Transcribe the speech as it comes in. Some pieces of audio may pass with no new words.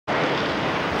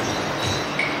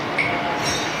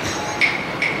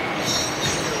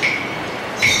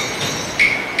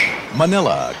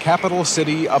Manila, capital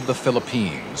city of the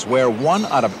Philippines, where 1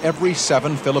 out of every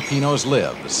 7 Filipinos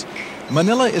lives.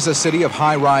 Manila is a city of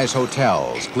high-rise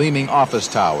hotels, gleaming office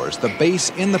towers, the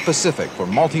base in the Pacific for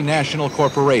multinational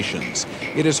corporations.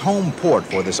 It is home port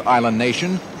for this island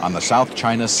nation on the South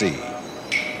China Sea.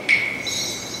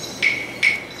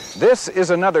 This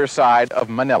is another side of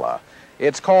Manila.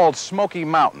 It's called Smoky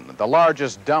Mountain, the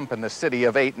largest dump in the city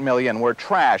of 8 million, where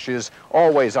trash is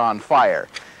always on fire.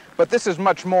 But this is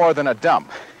much more than a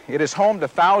dump. It is home to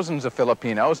thousands of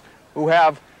Filipinos who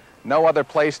have no other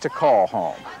place to call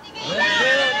home.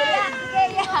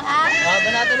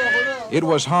 It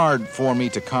was hard for me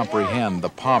to comprehend the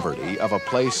poverty of a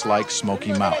place like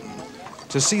Smoky Mountain.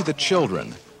 To see the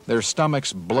children, their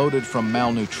stomachs bloated from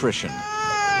malnutrition.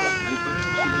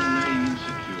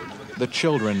 The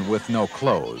children with no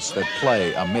clothes that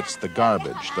play amidst the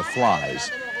garbage, the flies,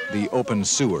 the open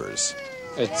sewers.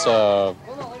 It's a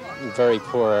very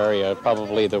poor area,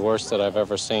 probably the worst that I've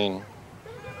ever seen.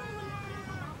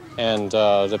 And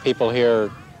the people here,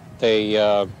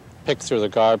 they pick through the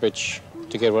garbage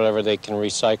to get whatever they can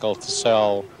recycle to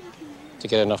sell, to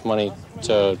get enough money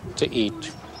to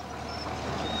eat.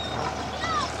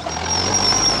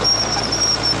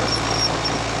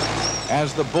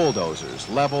 As the bulldozers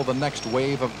level the next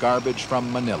wave of garbage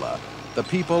from Manila, the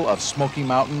people of Smoky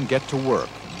Mountain get to work,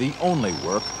 the only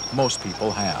work most people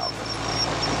have.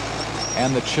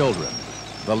 And the children,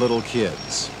 the little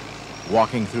kids,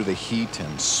 walking through the heat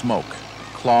and smoke,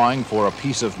 clawing for a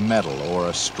piece of metal or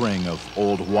a string of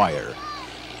old wire.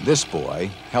 This boy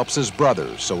helps his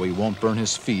brother so he won't burn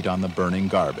his feet on the burning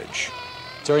garbage.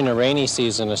 During the rainy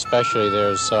season especially,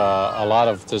 there's a lot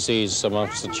of disease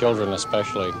amongst the children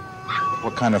especially.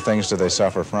 What kind of things do they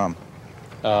suffer from?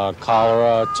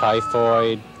 Cholera,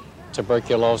 typhoid,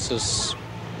 tuberculosis.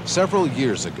 Several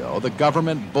years ago, the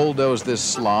government bulldozed this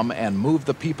slum and moved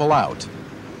the people out.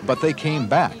 But they came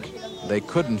back. They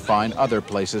couldn't find other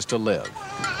places to live.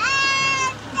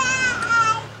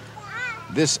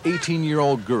 This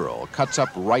 18-year-old girl cuts up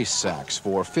rice sacks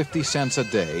for 50 cents a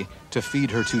day to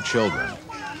feed her 2 children.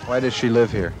 Why does she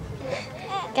live here?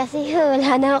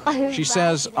 She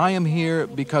says, I am here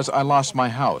because I lost my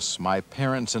house. My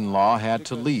parents-in-law had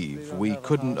to leave. We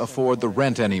couldn't afford the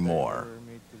rent anymore.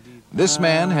 This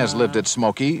man has lived at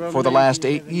Smoky for the last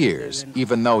 8 years,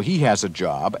 even though he has a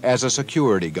job as a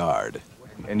security guard.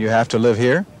 And you have to live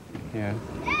here? Yeah.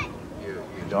 You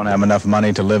don't have enough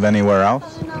money to live anywhere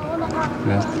else?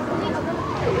 Yeah.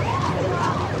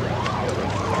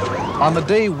 On the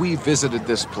day we visited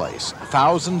this place,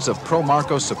 thousands of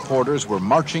pro-Marcos supporters were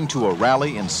marching to a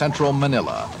rally in central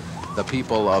Manila. The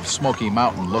people of Smoky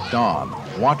Mountain looked on,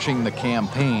 watching the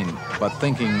campaign, but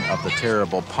thinking of the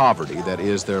terrible poverty that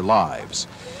is their lives.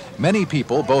 Many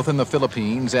people, both in the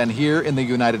Philippines and here in the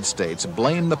United States,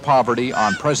 blame the poverty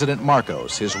on President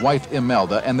Marcos, his wife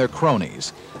Imelda, and their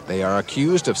cronies. They are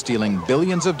accused of stealing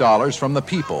billions of dollars from the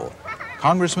people.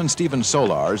 Congressman Stephen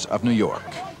Solars of New York.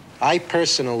 I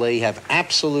personally have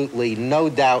absolutely no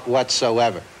doubt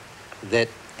whatsoever that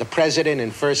the President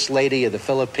and First Lady of the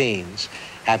Philippines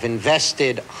have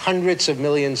invested hundreds of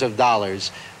millions of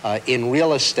dollars in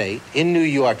real estate in New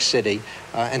York City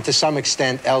and to some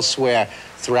extent elsewhere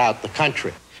throughout the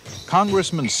country.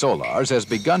 Congressman Solars has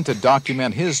begun to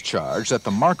document his charge that the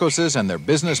Marcoses and their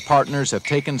business partners have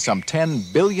taken some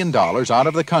 $10 billion out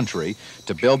of the country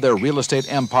to build their real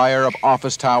estate empire of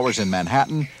office towers in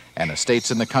Manhattan and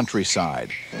estates in the countryside.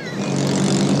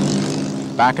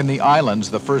 Back in the islands,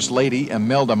 the First Lady,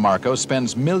 Imelda Marcos,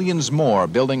 spends millions more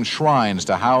building shrines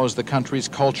to house the country's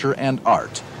culture and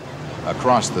art.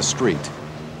 Across the street,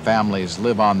 families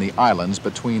live on the islands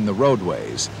between the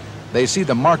roadways. They see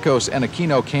the Marcos and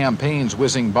Aquino campaigns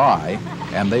whizzing by,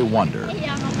 and they wonder.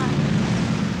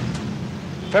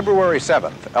 February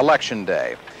 7th, Election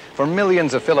Day. For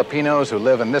millions of Filipinos who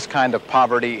live in this kind of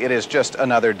poverty, it is just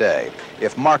another day.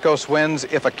 If Marcos wins,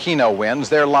 if Aquino wins,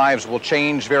 their lives will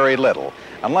change very little,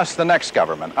 unless the next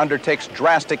government undertakes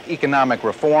drastic economic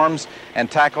reforms and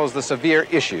tackles the severe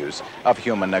issues of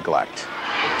human neglect.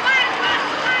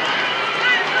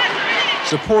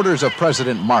 Supporters of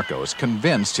President Marcos,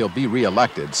 convinced he'll be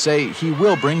re-elected, say he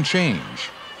will bring change.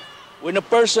 When a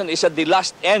person is at the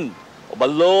last end of a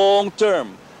long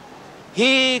term,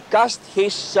 he cast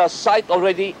his sight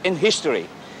already in history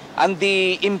and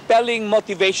the impelling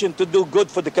motivation to do good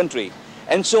for the country.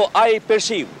 And so I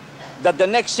perceive that the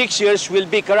next 6 years will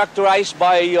be characterized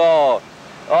by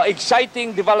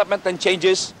exciting development and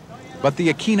changes. But the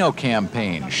Aquino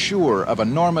campaign, sure of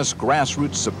enormous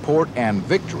grassroots support and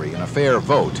victory in a fair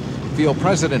vote, feel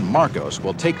President Marcos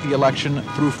will take the election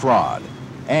through fraud.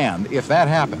 And if that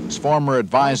happens, former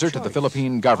advisor to the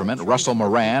Philippine government, Russell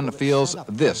Moran, feels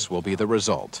this will be the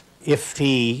result. If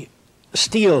he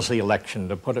steals the election,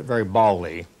 to put it very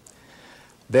baldly,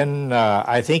 then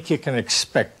I think you can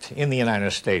expect in the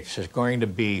United States there's going to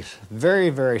be very,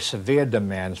 very severe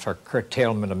demands for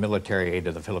curtailment of military aid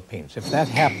to the Philippines. If that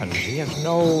happens, he has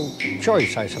no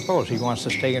choice, I suppose. He wants to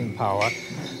stay in power,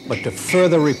 but to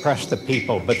further repress the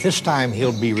people. But this time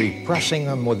he'll be repressing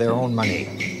them with their own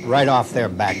money, right off their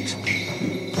backs.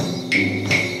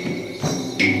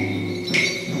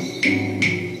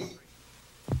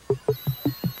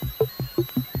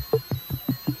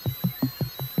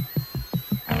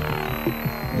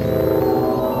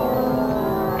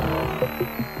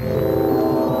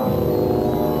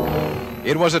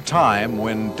 It was a time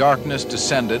when darkness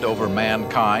descended over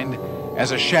mankind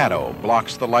as a shadow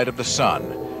blocks the light of the sun.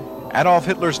 Adolf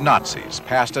Hitler's Nazis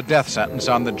passed a death sentence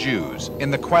on the Jews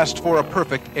in the quest for a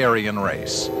perfect Aryan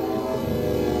race.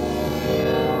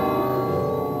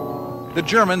 The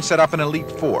Germans set up an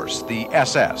elite force, the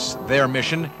SS, their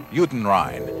mission,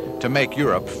 Judenrein, to make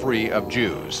Europe free of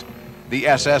Jews. The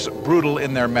SS, brutal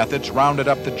in their methods, rounded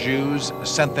up the Jews,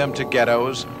 sent them to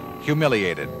ghettos,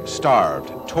 humiliated,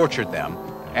 starved, tortured them,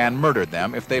 and murdered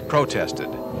them if they protested.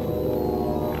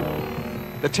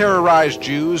 The terrorized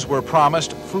Jews were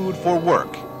promised food for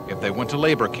work if they went to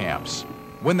labor camps.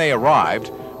 When they arrived,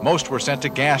 most were sent to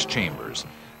gas chambers,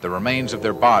 the remains of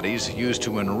their bodies used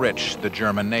to enrich the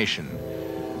German nation.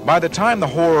 By the time the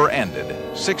horror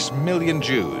ended, 6 million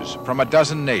Jews from a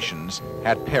dozen nations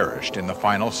had perished in the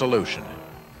final solution.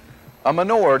 A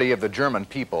minority of the German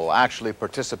people actually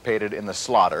participated in the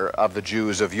slaughter of the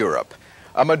Jews of Europe.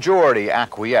 A majority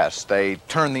acquiesced. They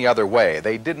turned the other way.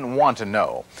 They didn't want to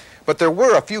know. But there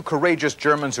were a few courageous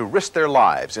Germans who risked their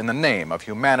lives in the name of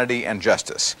humanity and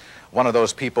justice. One of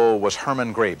those people was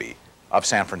Herman Graby of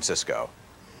San Francisco.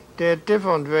 There are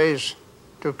different ways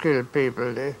to kill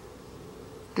people,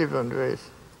 different ways.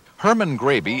 Herman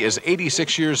Graby is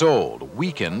 86 years old,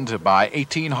 weakened by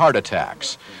 18 heart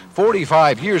attacks.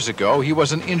 45 years ago, he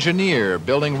was an engineer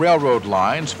building railroad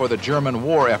lines for the German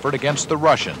war effort against the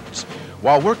Russians.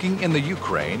 While working in the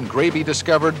Ukraine, Graby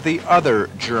discovered the other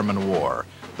German war,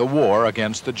 the war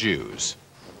against the Jews.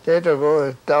 They had to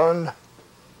go down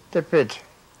the pit.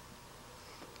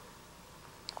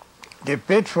 The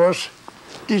pit was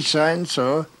designed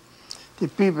so the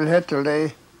people had to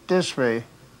lay this way,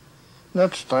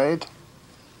 not straight,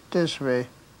 this way.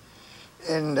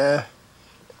 And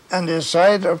on the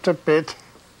side of the pit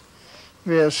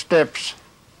were steps,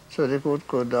 so they could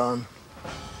go down.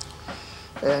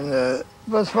 And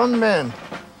was one man,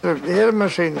 he had a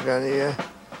machine gun here,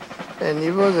 and he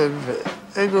was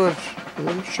a good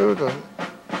shooter.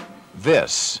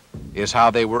 This is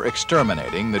how they were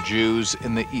exterminating the Jews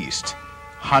in the East.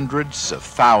 Hundreds of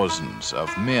thousands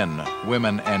of men,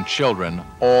 women, and children,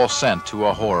 all sent to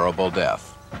a horrible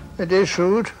death. And they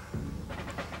shoot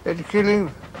at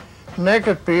killing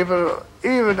naked people,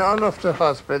 even out of the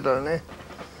hospital.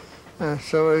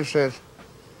 So I said,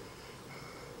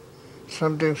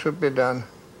 something should be done.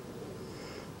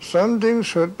 Something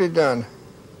should be done.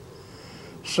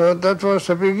 So that was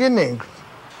the beginning.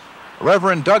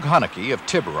 Reverend Doug Hunneke of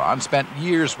Tiburon spent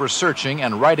years researching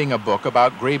and writing a book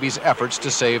about Graby's efforts to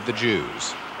save the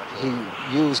Jews. He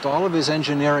used all of his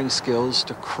engineering skills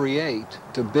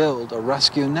to build a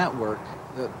rescue network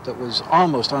that was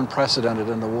almost unprecedented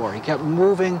in the war. He kept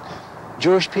moving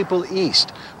Jewish people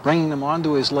east, bringing them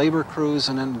onto his labor crews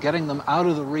and then getting them out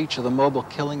of the reach of the mobile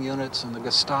killing units and the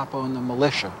Gestapo and the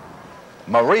militia.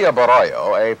 Maria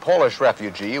Borojo, a Polish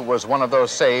refugee, was one of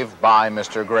those saved by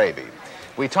Mr. Graby.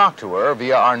 We talked to her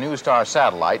via our New Star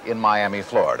satellite in Miami,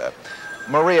 Florida.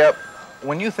 Maria,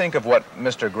 when you think of what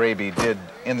Mr. Graby did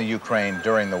in the Ukraine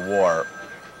during the war,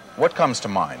 what comes to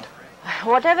mind?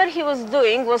 Whatever he was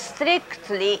doing was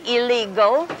strictly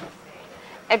illegal,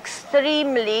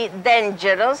 extremely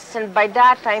dangerous, and by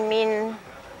that I mean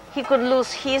he could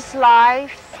lose his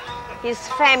life, his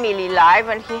family life,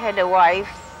 and he had a wife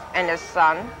and a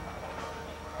son,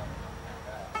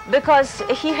 because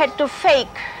he had to fake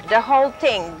the whole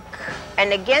thing.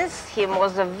 And against him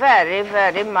was a very,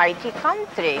 very mighty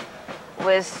country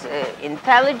with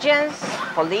intelligence,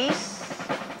 police,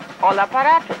 all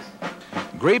apparatus.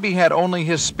 Graby had only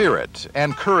his spirit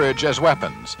and courage as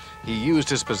weapons. He used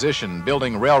his position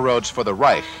building railroads for the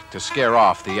Reich to scare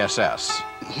off the SS.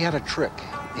 He had a trick.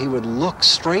 He would look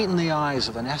straight in the eyes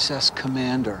of an SS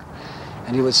commander,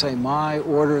 and he would say, "My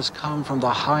orders come from the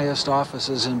highest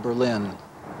offices in Berlin."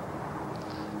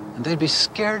 And they'd be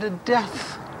scared to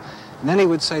death. And then he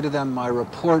would say to them, "My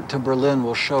report to Berlin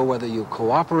will show whether you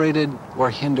cooperated or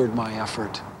hindered my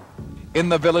effort." In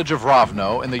the village of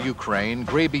Rovno in the Ukraine,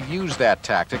 Graby used that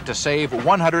tactic to save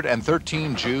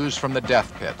 113 Jews from the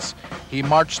death pits. He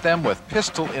marched them with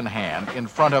pistol in hand in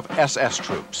front of SS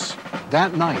troops.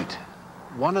 That night,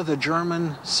 one of the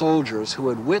German soldiers who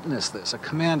had witnessed this, a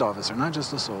command officer, not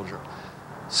just a soldier,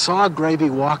 saw Graby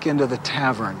walk into the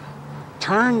tavern,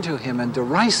 turned to him and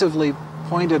derisively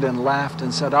pointed and laughed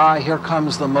and said, "Ah, here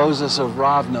comes the Moses of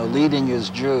Rovno leading his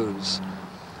Jews."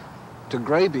 To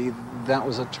Graby, that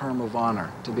was a term of honor,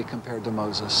 to be compared to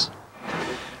Moses.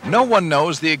 No one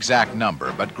knows the exact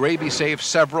number, but Graby saved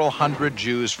several hundred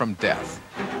Jews from death.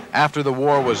 After the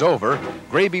war was over,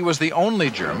 Graby was the only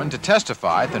German to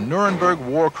testify at the Nuremberg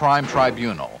War Crime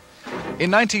Tribunal. In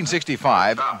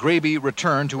 1965, Graby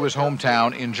returned to his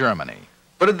hometown in Germany.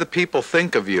 What did the people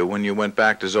think of you when you went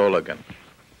back to Zolligan?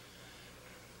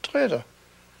 Traitor.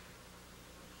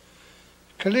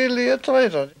 Clearly a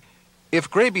traitor. If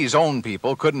Graby's own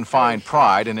people couldn't find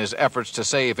pride in his efforts to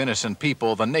save innocent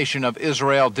people, the nation of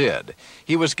Israel did.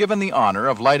 He was given the honor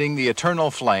of lighting the eternal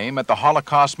flame at the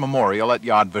Holocaust Memorial at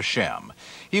Yad Vashem.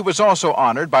 He was also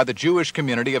honored by the Jewish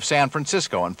community of San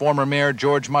Francisco and former Mayor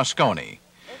George Moscone.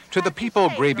 To the people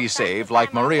Graby saved,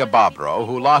 like Maria Bobro,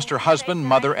 who lost her husband,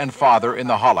 mother, and father in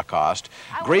the Holocaust,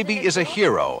 Graby is a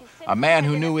hero, a man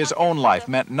who knew his own life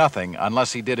meant nothing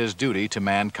unless he did his duty to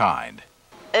mankind.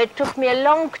 It took me a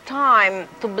long time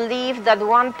to believe that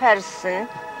one person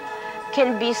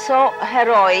can be so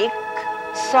heroic,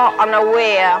 so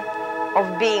unaware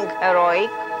of being heroic.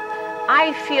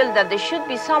 I feel that there should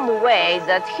be some way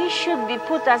that he should be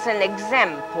put as an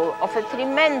example of a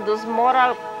tremendous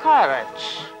moral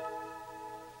courage.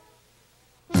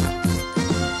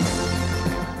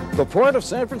 The port of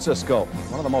San Francisco,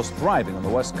 one of the most thriving on the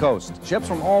West Coast. Ships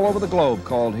from all over the globe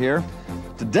called here.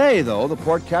 Today, though, the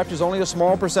port captures only a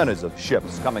small percentage of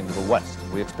ships coming to the west.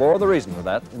 We explore the reason for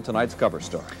that in tonight's cover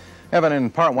story. Evan, in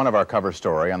part one of our cover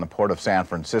story on the port of San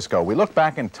Francisco, we look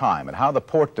back in time at how the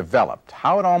port developed,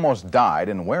 how it almost died,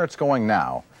 and where it's going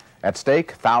now. At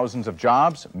stake, thousands of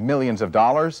jobs, millions of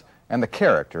dollars, and the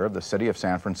character of the city of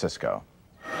San Francisco.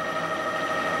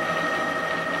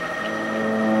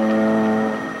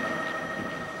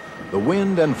 The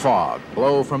wind and fog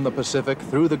blow from the Pacific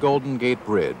through the Golden Gate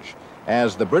Bridge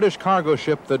as the British cargo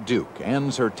ship the Duke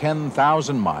ends her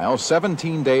 10,000-mile,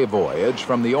 17-day voyage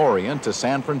from the Orient to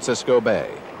San Francisco Bay.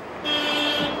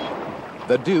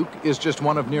 The Duke is just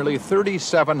one of nearly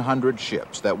 3,700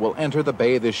 ships that will enter the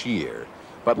bay this year.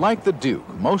 But like the Duke,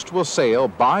 most will sail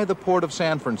by the port of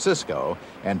San Francisco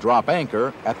and drop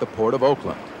anchor at the port of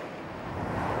Oakland.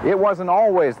 It wasn't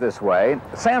always this way.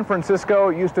 San Francisco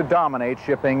used to dominate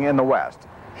shipping in the West.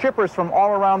 Shippers from all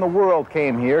around the world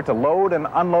came here to load and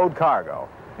unload cargo.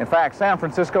 In fact, San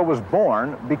Francisco was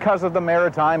born because of the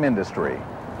maritime industry.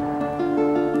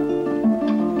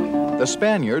 The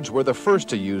Spaniards were the first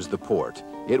to use the port.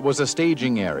 It was a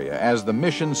staging area as the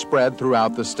mission spread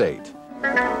throughout the state.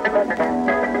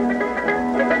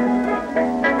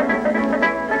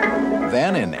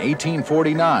 Then in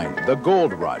 1849, the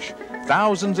gold rush.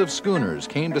 Thousands of schooners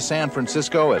came to San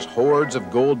Francisco as hordes of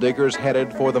gold diggers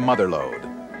headed for the mother lode.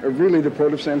 Really, the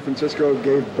port of San Francisco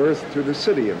gave birth to the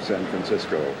city of San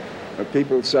Francisco.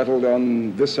 People settled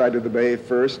on this side of the bay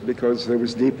first because there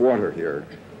was deep water here.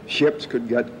 Ships could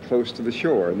get close to the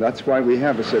shore, and that's why we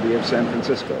have a city of San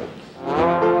Francisco.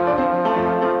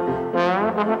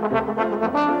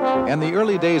 And the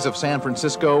early days of San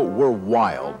Francisco were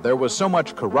wild. There was so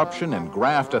much corruption and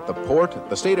graft at the port,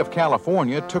 the state of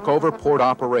California took over port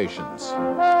operations.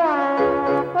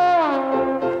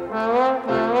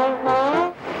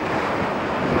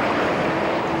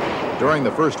 During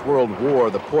the First World War,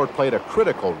 the port played a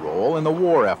critical role in the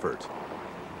war effort.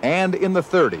 And in the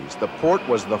 30s, the port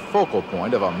was the focal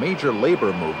point of a major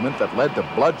labor movement that led to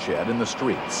bloodshed in the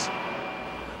streets.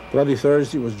 Bloody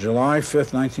Thursday was July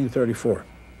 5th, 1934.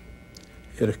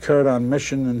 It occurred on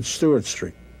Mission and Stewart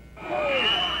Street.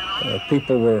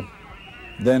 People were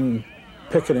then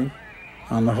picketing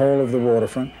on the whole of the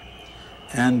waterfront,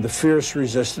 and the fierce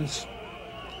resistance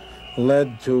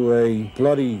led to a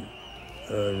bloody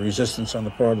resistance on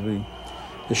the part of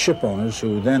the ship owners,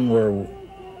 who then were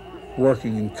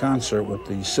working in concert with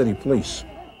the city police.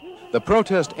 The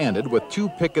protest ended with 2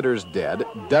 picketers dead,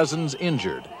 dozens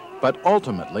injured, but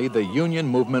ultimately the union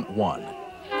movement won.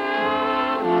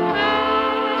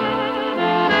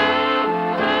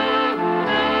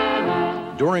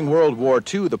 During World War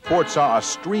II, the port saw a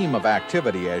stream of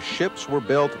activity as ships were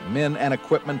built, men and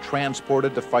equipment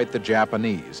transported to fight the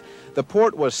Japanese. The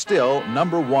port was still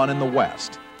 #1 in the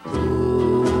West.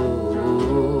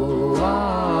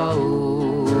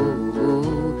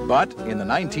 But in the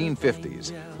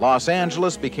 1950s, Los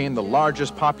Angeles became the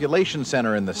largest population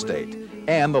center in the state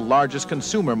and the largest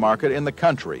consumer market in the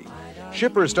country.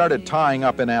 Shippers started tying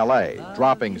up in LA,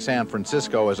 dropping San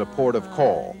Francisco as a port of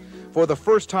call. For the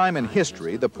first time in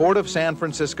history, the port of San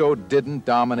Francisco didn't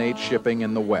dominate shipping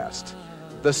in the West.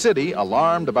 The city,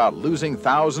 alarmed about losing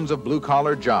thousands of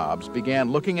blue-collar jobs,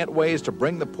 began looking at ways to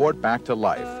bring the port back to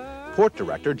life. Port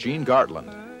Director Gene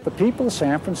Gartland. The people of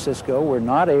San Francisco were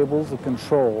not able to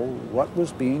control what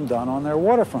was being done on their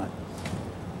waterfront.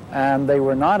 And they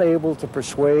were not able to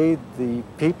persuade the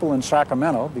people in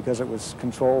Sacramento, because it was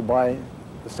controlled by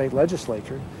the state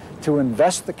legislature, to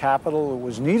invest the capital that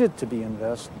was needed to be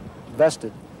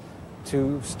invested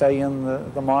to stay in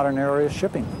the modern area of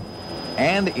shipping.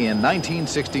 And in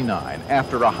 1969,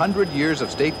 after 100 years of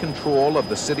state control of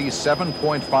the city's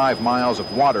 7.5 miles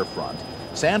of waterfront,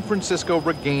 San Francisco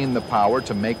regained the power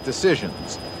to make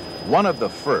decisions. One of the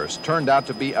first turned out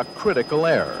to be a critical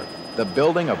error, the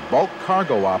building of bulk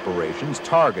cargo operations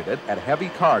targeted at heavy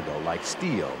cargo like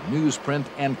steel, newsprint,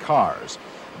 and cars.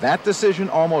 That decision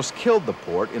almost killed the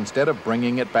port instead of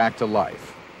bringing it back to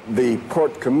life. The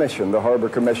Port Commission, the Harbor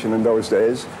Commission in those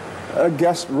days,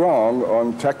 guessed wrong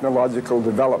on technological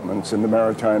developments in the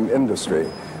maritime industry.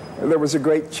 There was a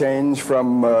great change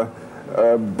from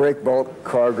break bulk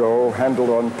cargo handled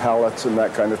on pallets and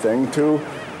that kind of thing to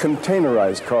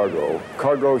containerized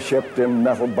cargo shipped in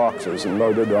metal boxes and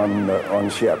loaded on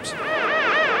ships.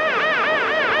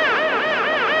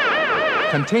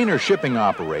 Container shipping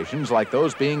operations like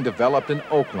those being developed in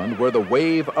Oakland were the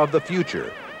wave of the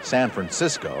future. San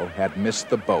Francisco had missed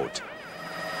the boat.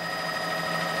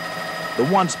 The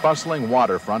once bustling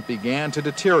waterfront began to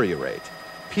deteriorate.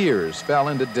 Piers fell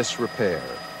into disrepair.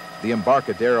 The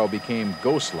Embarcadero became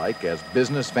ghost-like as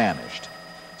business vanished.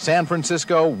 San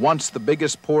Francisco, once the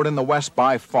biggest port in the West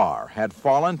by far, had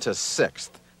fallen to 6th,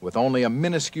 with only a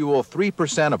minuscule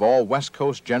 3% of all West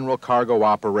Coast general cargo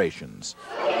operations.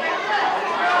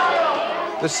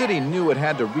 The city knew it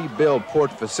had to rebuild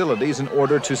port facilities in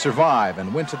order to survive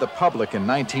and went to the public in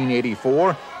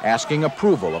 1984 asking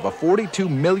approval of a $42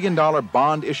 million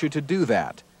bond issue to do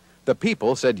that. The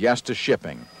people said yes to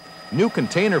shipping. New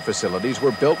container facilities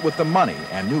were built with the money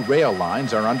and new rail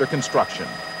lines are under construction.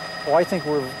 Well, I think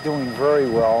we're doing very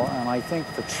well, and I think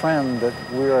the trend that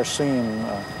we are seeing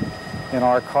in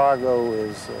our cargo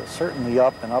is certainly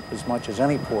up, and up as much as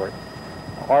any port.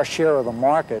 Our share of the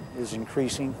market is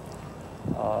increasing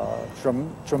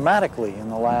dramatically in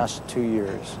the last 2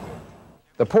 years.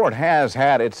 The port has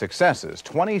had its successes.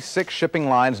 26 shipping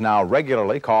lines now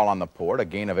regularly call on the port, a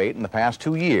gain of 8 in the past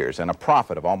 2 years, and a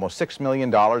profit of almost $6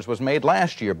 million was made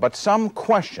last year. But some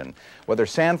question whether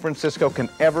San Francisco can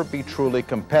ever be truly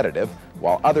competitive,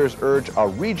 while others urge a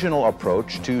regional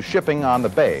approach to shipping on the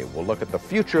bay. We'll look at the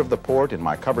future of the port in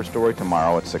my cover story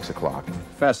tomorrow at 6 o'clock.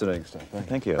 Fascinating stuff.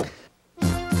 Thank you.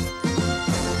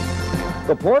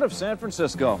 The Port of San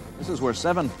Francisco. This is where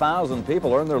 7,000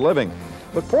 people earn their living.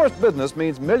 But port business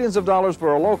means millions of dollars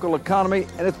for a local economy,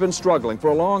 and it's been struggling for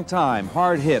a long time,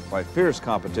 hard hit by fierce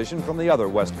competition from the other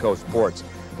West Coast ports.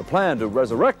 The plan to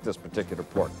resurrect this particular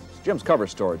port is Jim's cover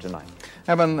story tonight.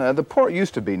 Evan, the port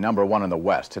used to be #1 in the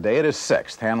West. Today it is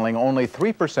 6th, handling only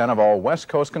 3% of all West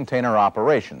Coast container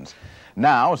operations.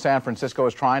 Now, San Francisco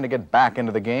is trying to get back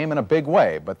into the game in a big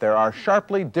way, but there are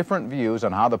sharply different views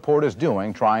on how the port is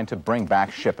doing trying to bring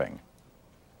back shipping.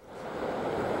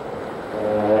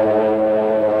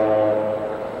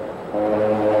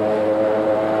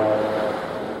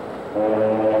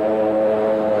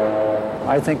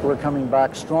 I think we're coming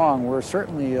back strong. We're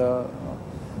certainly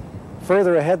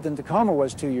further ahead than Tacoma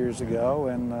was 2 years ago,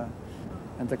 and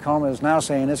Tacoma is now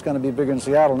saying it's going to be bigger than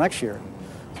Seattle next year.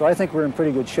 So I think we're in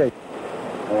pretty good shape.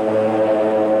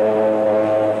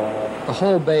 The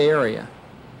whole Bay Area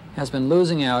has been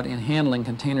losing out in handling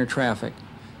container traffic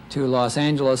to Los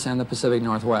Angeles and the Pacific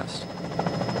Northwest.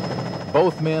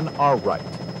 Both men are right.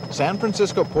 San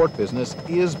Francisco port business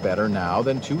is better now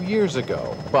than 2 years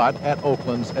ago, but at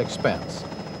Oakland's expense.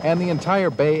 And the entire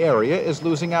Bay Area is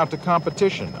losing out to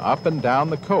competition up and down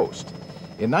the coast.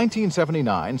 In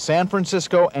 1979, San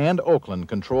Francisco and Oakland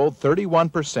controlled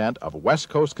 31% of West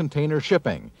Coast container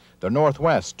shipping, the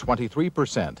Northwest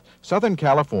 23%, Southern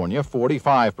California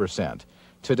 45%.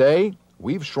 Today,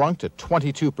 we've shrunk to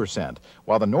 22%,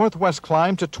 while the Northwest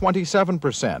climbed to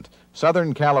 27%.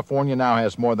 Southern California now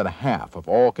has more than half of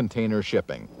all container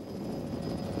shipping.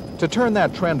 To turn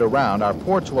that trend around, our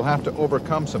ports will have to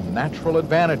overcome some natural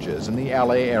advantages in the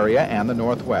LA area and the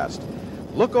Northwest.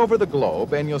 Look over the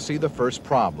globe and you'll see the first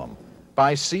problem.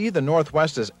 By sea, the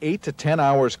Northwest is 8 to 10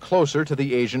 hours closer to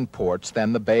the Asian ports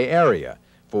than the Bay Area.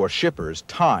 For shippers,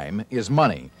 time is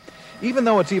money. Even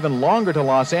though it's even longer to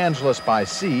Los Angeles by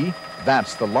sea,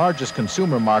 that's the largest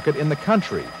consumer market in the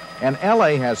country. And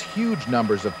LA has huge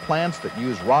numbers of plants that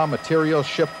use raw materials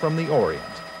shipped from the Orient.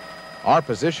 Our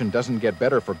position doesn't get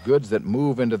better for goods that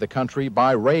move into the country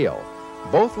by rail.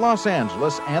 Both Los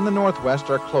Angeles and the Northwest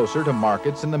are closer to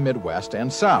markets in the Midwest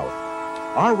and South.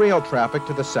 Our rail traffic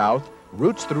to the south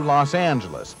routes through Los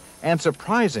Angeles, and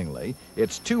surprisingly,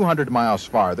 it's 200 miles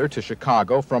farther to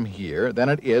Chicago from here than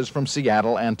it is from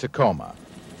Seattle and Tacoma.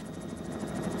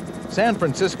 San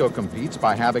Francisco competes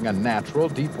by having a natural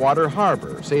deep-water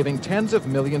harbor, saving tens of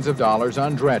millions of dollars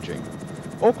on dredging.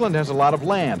 Oakland has a lot of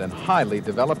land and highly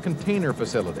developed container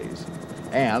facilities.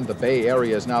 And the Bay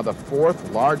Area is now the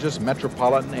fourth largest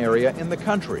metropolitan area in the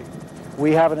country.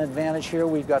 We have an advantage here.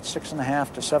 We've got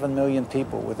 6.5 to 7 million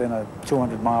people within a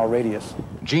 200-mile radius.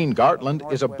 Gene Gartland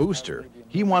is a booster.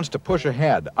 He wants to push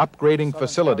ahead, upgrading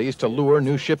facilities to lure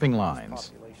new shipping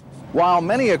lines. While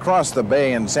many across the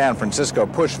Bay in San Francisco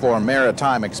push for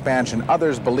maritime expansion,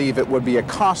 others believe it would be a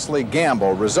costly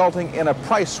gamble, resulting in a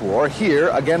price war here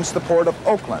against the Port of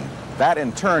Oakland. That,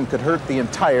 in turn, could hurt the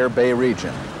entire Bay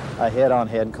region. A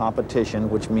head-on-head competition,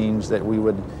 which means that we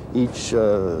would each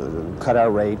cut our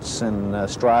rates and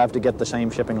strive to get the same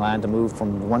shipping line to move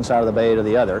from one side of the bay to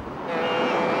the other.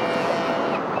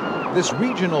 This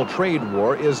regional trade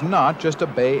war is not just a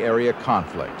Bay Area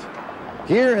conflict.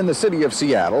 Here in the city of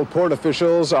Seattle, port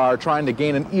officials are trying to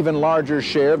gain an even larger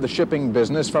share of the shipping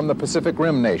business from the Pacific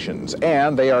Rim nations,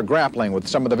 and they are grappling with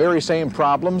some of the very same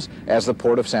problems as the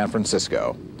Port of San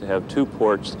Francisco. To have two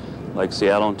ports like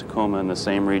Seattle and Tacoma in the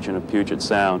same region of Puget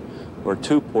Sound, or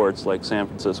two ports like San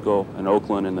Francisco and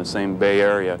Oakland in the same Bay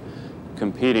Area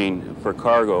competing for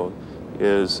cargo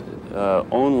is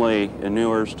only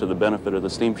inures to the benefit of the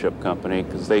steamship company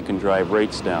because they can drive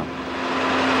rates down.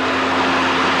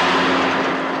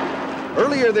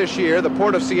 Earlier this year, the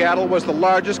Port of Seattle was the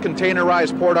largest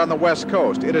containerized port on the West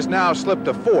Coast. It has now slipped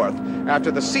to fourth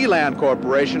after the Sealand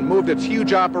Corporation moved its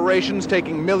huge operations,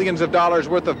 taking millions of dollars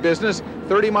worth of business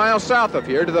 30 miles south of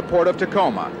here to the Port of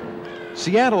Tacoma.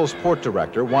 Seattle's port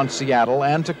director wants Seattle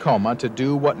and Tacoma to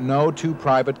do what no two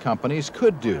private companies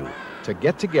could do, to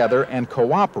get together and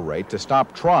cooperate to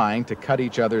stop trying to cut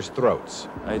each other's throats.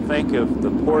 I think if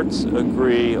the ports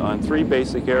agree on three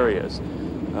basic areas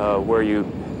where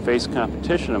you face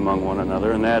competition among one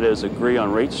another, and that is agree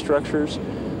on rate structures,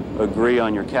 agree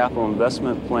on your capital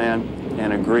investment plan,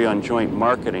 and agree on joint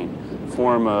marketing,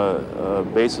 form a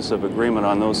basis of agreement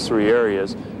on those three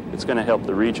areas, it's going to help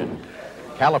the region.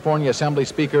 California Assembly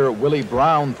Speaker Willie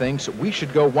Brown thinks we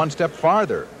should go one step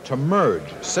farther to merge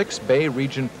 6 Bay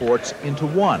region ports into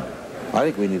one. I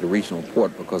think we need a regional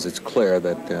port because it's clear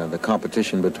that the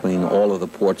competition between all of the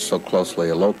ports so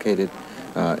closely located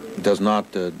does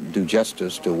not do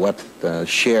justice to what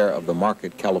share of the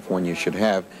market California should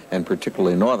have, and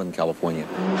particularly Northern California.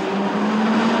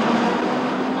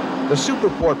 The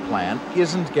Superport plan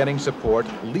isn't getting support,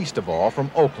 least of all from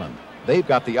Oakland. They've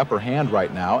got the upper hand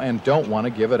right now and don't want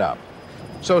to give it up.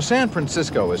 So San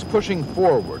Francisco is pushing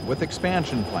forward with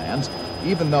expansion plans,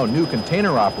 even though new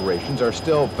container operations are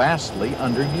still vastly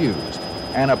underused,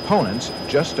 and opponents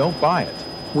just don't buy it.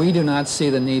 We do not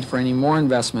see the need for any more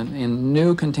investment in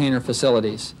new container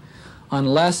facilities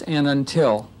unless and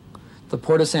until the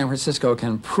Port of San Francisco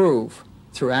can prove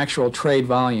through actual trade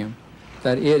volume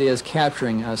that it is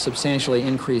capturing a substantially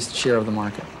increased share of the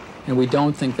market. And we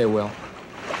don't think they will.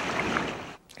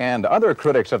 And other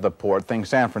critics of the port think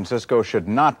San Francisco should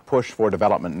not push for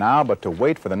development now, but to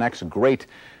wait for the next great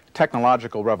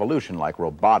technological revolution like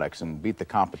robotics and beat the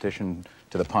competition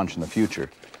to the punch in the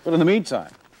future. But in the meantime,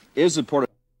 is the Port of